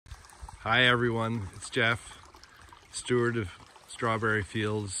Hi everyone, it's Jeff, Steward of Strawberry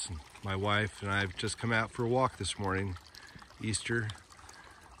Fields. My wife and I have just come out for a walk this morning, Easter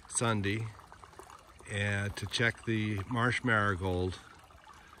Sunday, and to check the marsh marigold,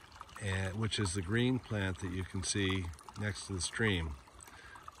 which is the green plant that you can see next to the stream,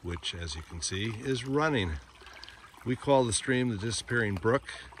 which, as you can see, is running. We call the stream the Disappearing Brook.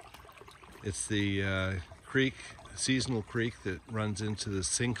 It's the seasonal creek that runs into the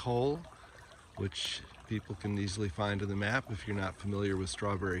sinkhole, which people can easily find on the map if you're not familiar with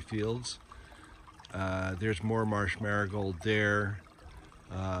Strawberry Fields. There's more marsh marigold there.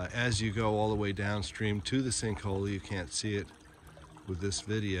 As you go all the way downstream to the sinkhole, you can't see it with this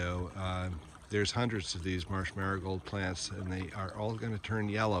video. There's hundreds of these marsh marigold plants, and they are all going to turn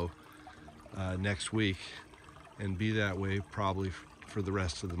yellow next week and be that way probably for the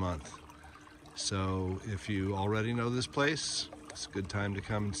rest of the month. So if you already know this place, it's a good time to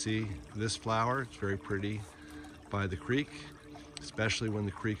come and see this flower. It's very pretty by the creek, especially when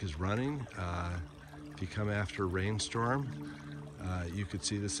the creek is running. If you come after a rainstorm, you could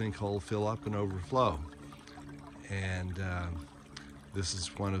see the sinkhole fill up and overflow. And this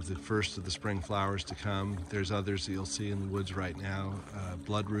is one of the first of the spring flowers to come. There's others that you'll see in the woods right now,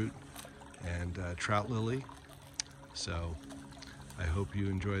 bloodroot and trout lily. So I hope you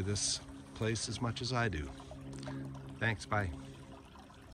enjoy this place as much as I do. Thanks, bye.